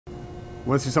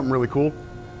Want to see something really cool?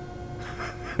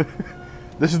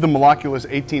 This is the Maloculus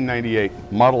 1898,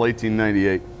 model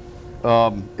 1898.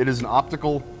 It is an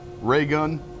optical ray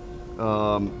gun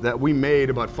that we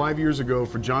made about 5 years ago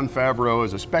for Jon Favreau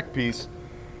as a spec piece.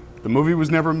 The movie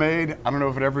was never made. I don't know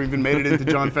if it ever even made it into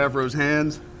Jon Favreau's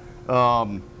hands.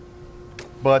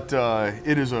 But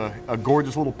it is a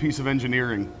gorgeous little piece of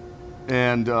engineering,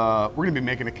 and we're going to be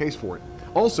making a case for it.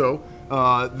 Also,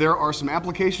 there are some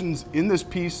applications in this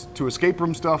piece to escape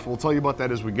room stuff. We'll tell you about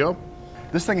that as we go.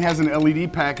 This thing has an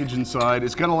LED package inside.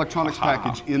 It's got an electronics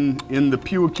package in the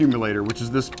pew accumulator, which is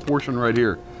this portion right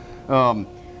here.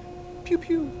 Pew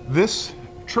pew. This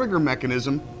trigger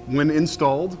mechanism, when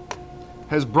installed,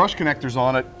 has brush connectors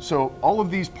on it, so all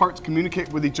of these parts communicate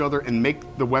with each other and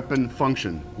make the weapon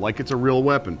function like it's a real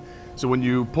weapon. So when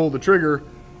you pull the trigger,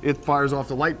 it fires off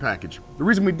the light package. The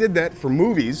reason we did that for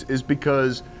movies is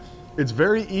because it's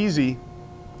very easy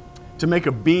to make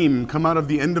a beam come out of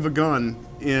the end of a gun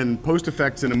in post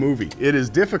effects in a movie. It is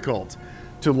difficult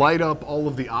to light up all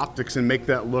of the optics and make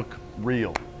that look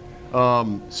real.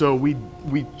 So we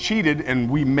cheated and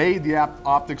we made the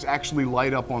optics actually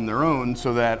light up on their own,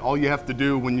 so that all you have to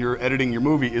do when you're editing your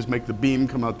movie is make the beam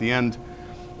come out the end.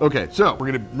 Okay, so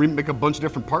we're gonna make a bunch of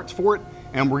different parts for it,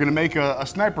 and we're gonna make a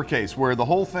sniper case where the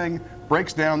whole thing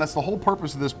breaks down. That's the whole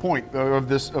purpose of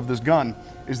this of this gun,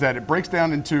 is that it breaks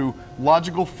down into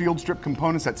logical field strip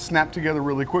components that snap together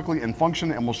really quickly and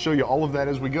function, and we'll show you all of that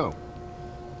as we go.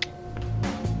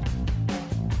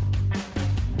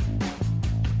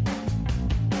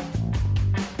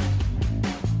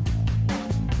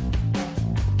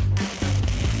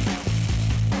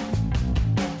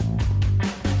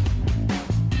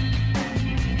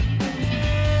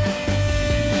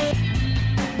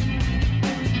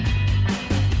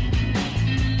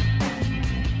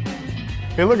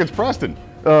 Hey, look, it's Preston.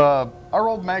 Our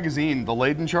old magazine, the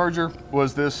Leyden charger,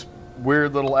 was this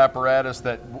weird little apparatus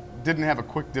that didn't have a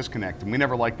quick disconnect, and we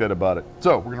never liked that about it.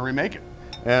 So we're going to remake it.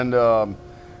 And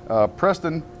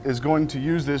Preston is going to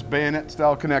use this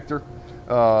bayonet-style connector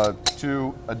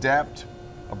to adapt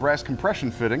a brass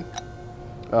compression fitting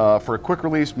for a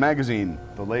quick-release magazine,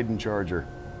 the Leyden charger.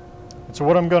 So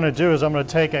what I'm going to do is I'm going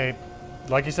to take a,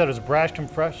 like you said, it's a brass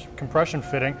compression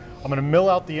fitting. I'm going to mill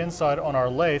out the inside on our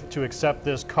lathe to accept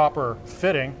this copper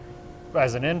fitting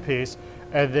as an end piece,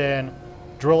 and then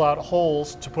drill out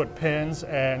holes to put pins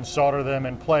and solder them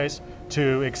in place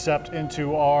to accept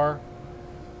into our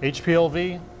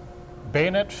HPLV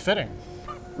bayonet fitting.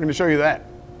 I'm going to show you that.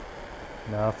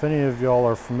 Now, if any of y'all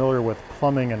are familiar with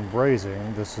plumbing and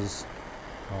brazing, this is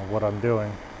what I'm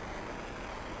doing.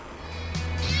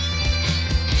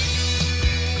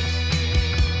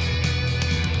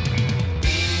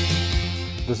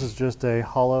 This is just a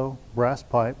hollow brass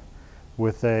pipe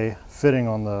with a fitting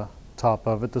on the top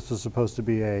of it. This is supposed to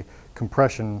be a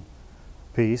compression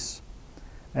piece,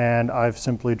 and I've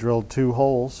simply drilled 2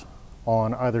 holes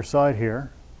on either side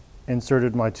here,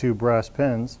 inserted my 2 brass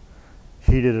pins,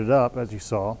 heated it up as you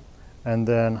saw, and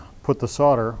then put the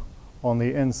solder on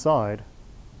the inside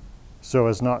so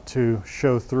as not to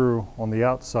show through on the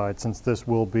outside, since this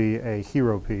will be a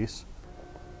hero piece.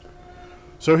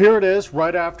 So here it is,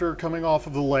 right after coming off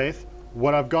of the lathe.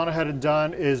 What I've gone ahead and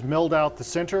done is milled out the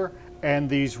center and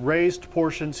these raised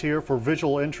portions here for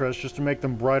visual interest, just to make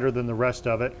them brighter than the rest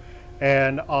of it.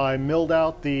 And I milled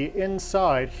out the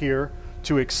inside here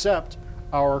to accept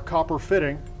our copper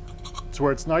fitting to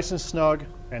where it's nice and snug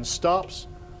and stops,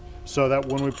 so that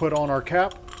when we put on our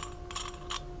cap,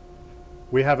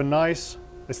 we have a nice,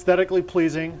 aesthetically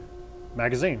pleasing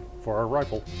magazine for our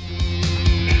rifle.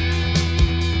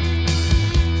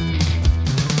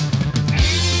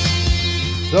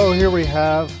 So here we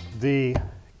have the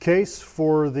case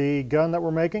for the gun that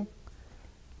we're making.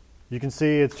 You can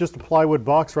see it's just a plywood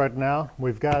box right now.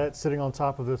 We've got it sitting on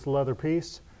top of this leather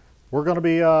piece. We're going to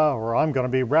be, or I'm going to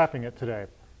be wrapping it today.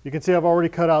 You can see I've already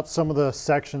cut out some of the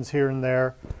sections here and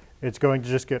there. It's going to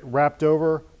just get wrapped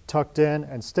over, tucked in,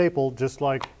 and stapled just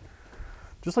like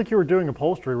you were doing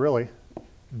upholstery, really.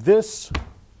 This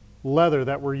leather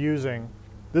that we're using,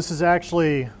 this is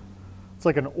actually, it's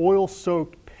like an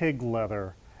oil-soaked pig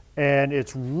leather. And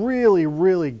it's really,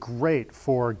 really great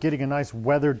for getting a nice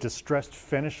weathered, distressed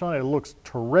finish on it. It looks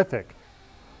terrific.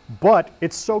 But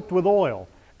it's soaked with oil.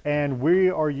 And we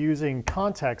are using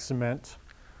contact cement,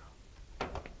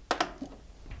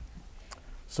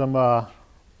 some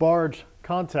barge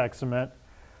contact cement,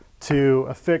 to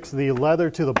affix the leather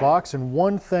to the box. And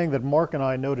one thing that Mark and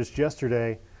I noticed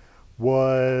yesterday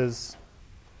was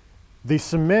the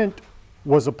cement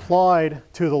was applied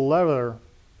to the leather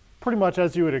pretty much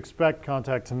as you would expect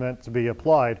contact cement to be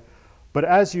applied, But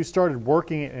as you started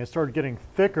working it and it started getting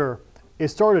thicker, it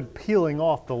started peeling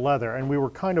off the leather, and we were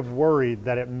kind of worried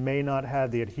that it may not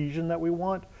have the adhesion that we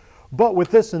want. But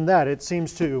with this and that, it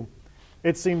seems to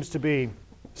be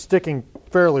sticking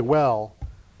fairly well.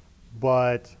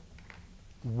 But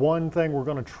one thing we're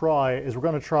going to try is we're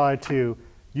going to try to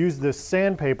use this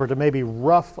sandpaper to maybe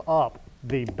rough up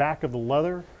the back of the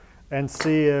leather and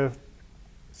see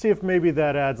if maybe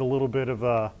that adds a little bit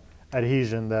of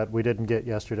adhesion that we didn't get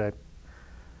yesterday.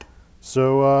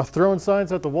 So throwing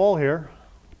signs at the wall here,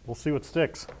 we'll see what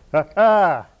sticks.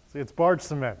 See, it's barge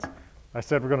cement. I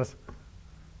said I'm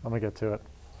gonna get to it.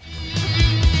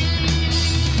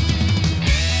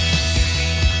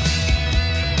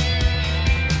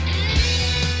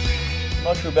 I'm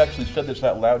not sure we've actually said this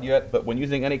out loud yet, but when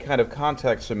using any kind of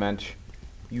contact cement,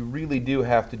 you really do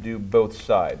have to do both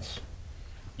sides.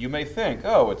 You may think,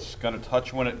 oh, it's going to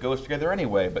touch when it goes together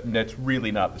anyway, but it's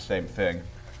really not the same thing.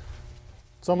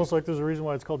 It's almost like there's a reason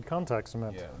why it's called contact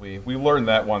cement. Yeah, we learned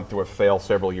that one through a fail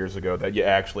several years ago, that you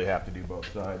actually have to do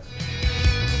both sides.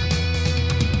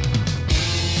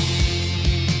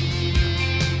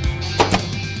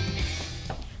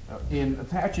 In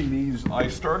attaching these, I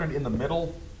started in the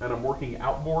middle and I'm working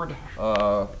outboard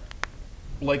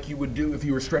like you would do if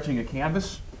you were stretching a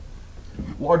canvas,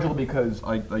 largely because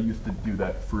I used to do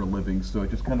that for a living, so it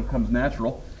just kind of comes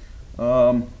natural.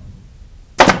 But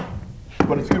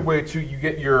it's a good way to, you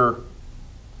get your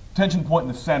tension point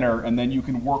in the center and then you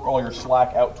can work all your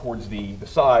slack out towards the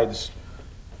sides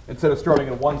instead of starting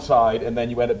on one side and then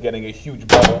you end up getting a huge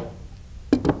bubble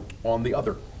on the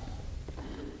other.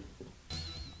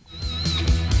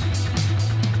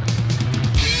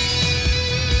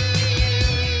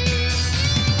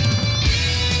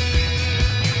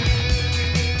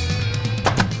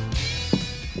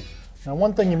 Now,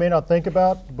 one thing you may not think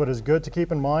about, but is good to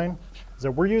keep in mind, is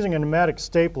that we're using a pneumatic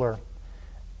stapler,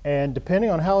 and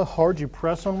depending on how hard you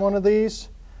press on one of these,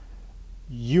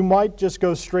 you might just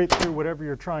go straight through whatever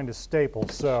you're trying to staple.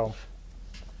 So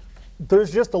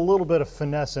there's just a little bit of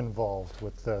finesse involved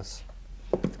with this.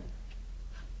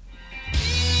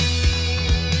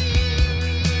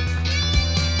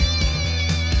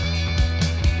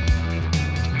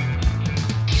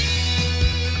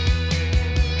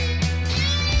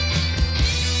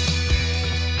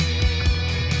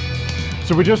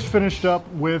 So we just finished up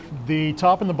with the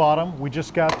top and the bottom. We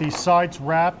just got the sides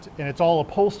wrapped and it's all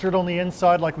upholstered on the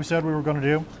inside like we said we were going to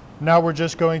do. Now we're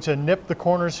just going to nip the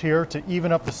corners here to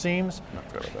even up the seams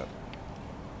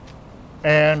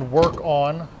and work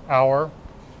on our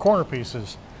corner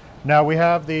pieces. Now we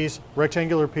have these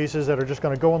rectangular pieces that are just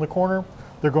going to go in the corner.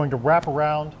 They're going to wrap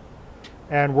around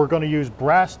and we're going to use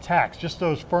brass tacks, just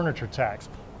those furniture tacks,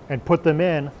 and put them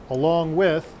in along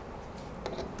with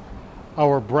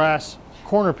our brass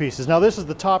corner pieces. Now this is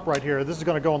the top right here. This is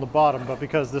going to go on the bottom, but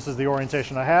because this is the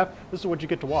orientation I have, this is what you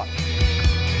get to watch.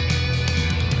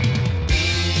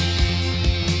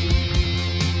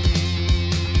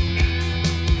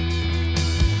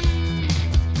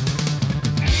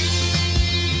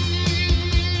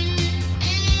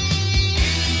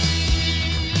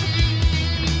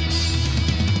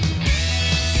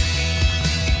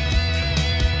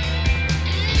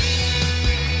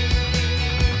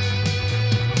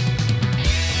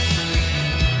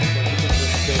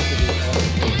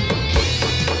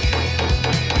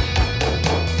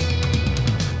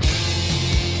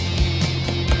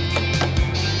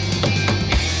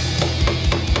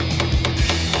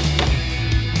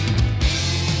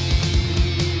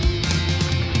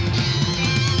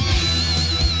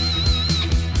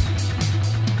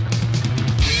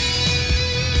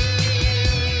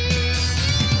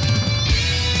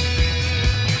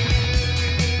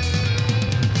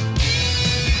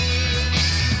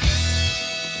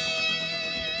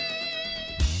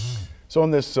 So on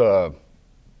this,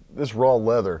 this raw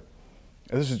leather,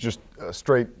 and this is just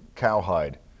straight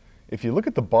cowhide. If you look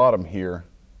at the bottom here,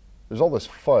 there's all this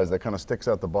fuzz that kind of sticks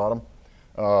out the bottom.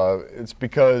 It's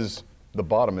because the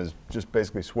bottom is just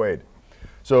basically suede.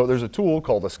 So there's a tool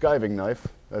called a skiving knife.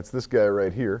 That's this guy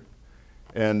right here.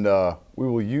 And we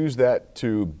will use that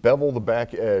to bevel the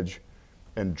back edge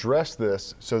and dress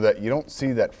this so that you don't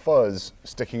see that fuzz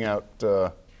sticking out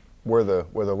where the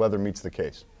leather meets the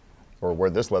case, or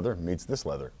where this leather meets this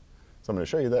leather. So I'm going to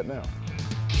show you that now.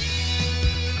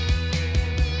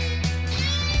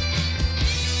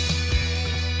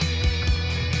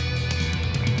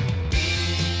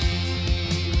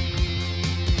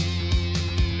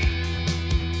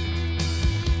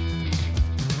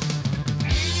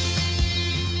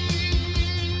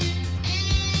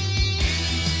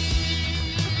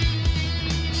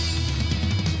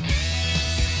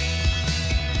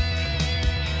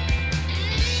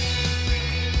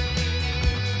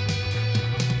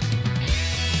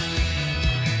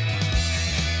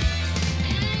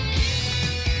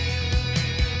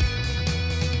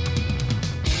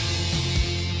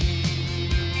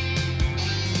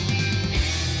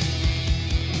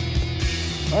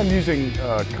 I'm using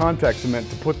contact cement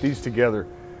to put these together.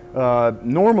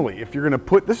 Normally, if you're going to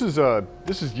put, this is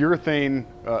urethane,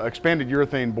 expanded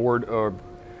urethane board,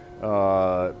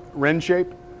 wren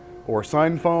shape or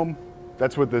sign foam.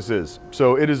 That's what this is.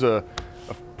 So it is a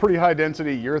pretty high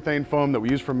density urethane foam that we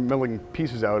use for milling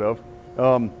pieces out of.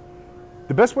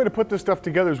 The best way to put this stuff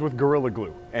together is with Gorilla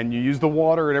Glue, and you use the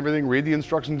water and everything. Read the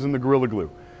instructions in the Gorilla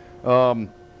Glue.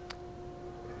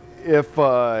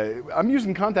 I'm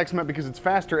using contact cement because it's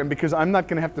faster and because I'm not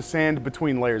going to have to sand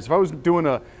between layers. If I was doing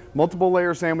a multiple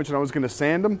layer sandwich and I was going to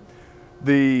sand them,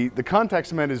 the contact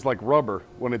cement is like rubber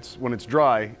when it's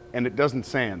dry and it doesn't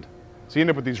sand. So you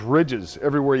end up with these ridges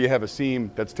everywhere you have a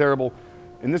seam. That's terrible.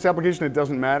 In this application, it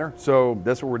doesn't matter, so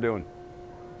that's what we're doing.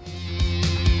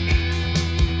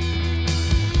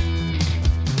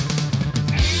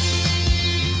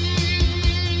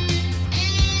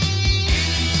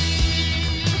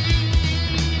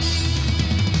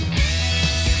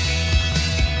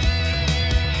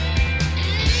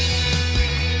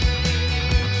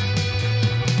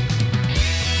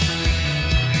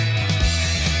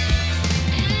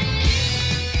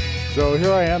 So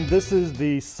here I am. This is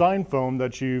the sign foam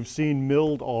that you've seen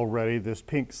milled already, this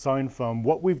pink sign foam.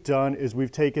 What we've done is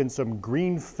we've taken some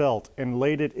green felt and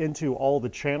laid it into all the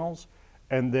channels,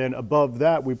 and then above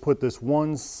that we put this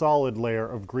one solid layer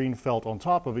of green felt on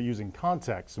top of it using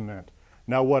contact cement.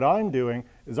 Now what I'm doing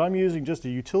is I'm using just a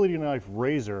utility knife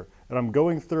razor, and I'm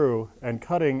going through and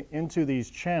cutting into these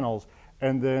channels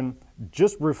and then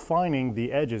just refining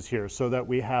the edges here so that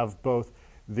we have both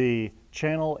the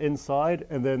channel inside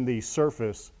and then the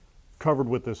surface covered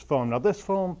with this foam. Now this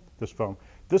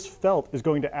felt is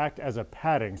going to act as a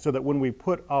padding so that when we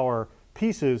put our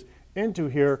pieces into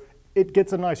here, it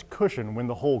gets a nice cushion when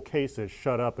the whole case is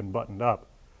shut up and buttoned up.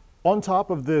 On top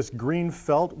of this green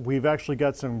felt, we've actually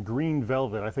got some green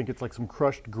velvet. I think it's like some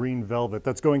crushed green velvet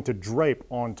that's going to drape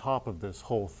on top of this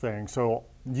whole thing. So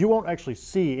you won't actually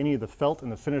see any of the felt in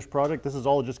the finished product. This is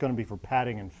all just going to be for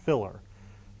padding and filler.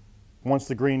 Once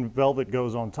the green velvet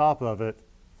goes on top of it,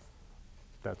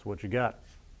 that's what you got.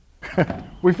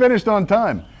 We finished on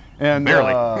time. And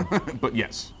Barely, but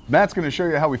yes. Matt's going to show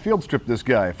you how we field strip this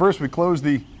guy. First, we close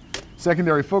the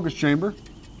secondary focus chamber.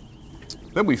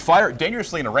 Then we fire it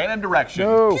dangerously in a random direction.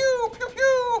 No. Pew,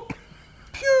 pew,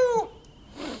 pew,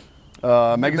 pew.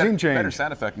 Magazine change. Better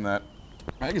sound effect than that.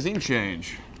 Magazine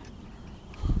change.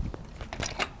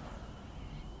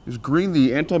 Is green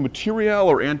the anti-material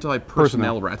or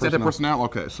anti-personnel round? It's anti-personnel.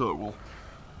 Okay, so we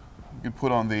can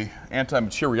put on the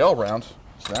anti-material round.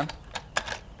 Sam,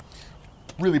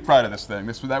 really proud of this thing.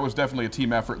 That was definitely a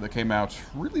team effort that came out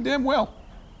really damn well.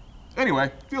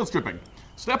 Anyway, field stripping.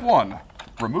 Step 1: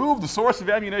 remove the source of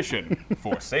ammunition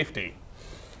for safety.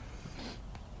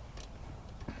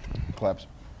 Claps.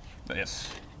 Yes.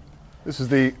 This is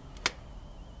the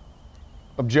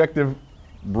objective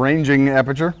ranging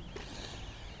aperture.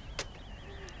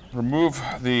 Remove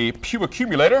the pew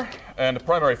accumulator and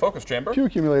primary focus chamber. Pew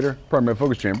accumulator, primary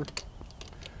focus chamber.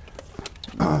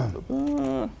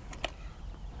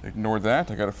 Ignore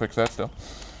that. I got to fix that still.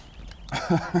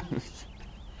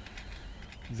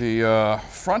 The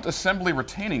front assembly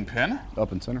retaining pin.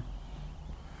 Up and center.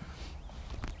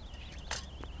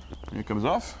 Here it comes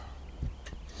off.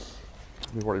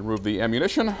 We've already removed the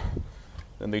ammunition.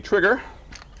 Then the trigger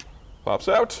pops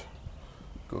out,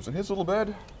 goes in his little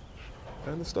bed,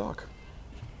 and the stock.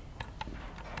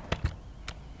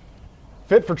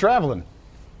 Fit for traveling.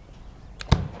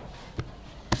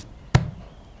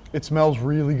 It smells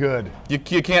really good. You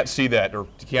can't see that, or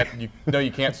no,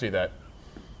 you can't see that.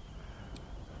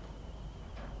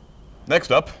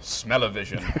 Next up,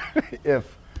 smell-o-vision.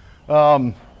 If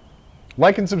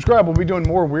like and subscribe, we'll be doing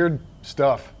more weird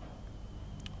stuff.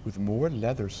 With more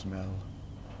leather smell.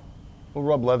 We'll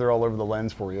rub leather all over the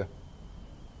lens for you.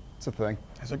 It's a thing.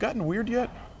 Has it gotten weird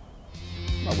yet?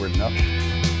 Not weird enough.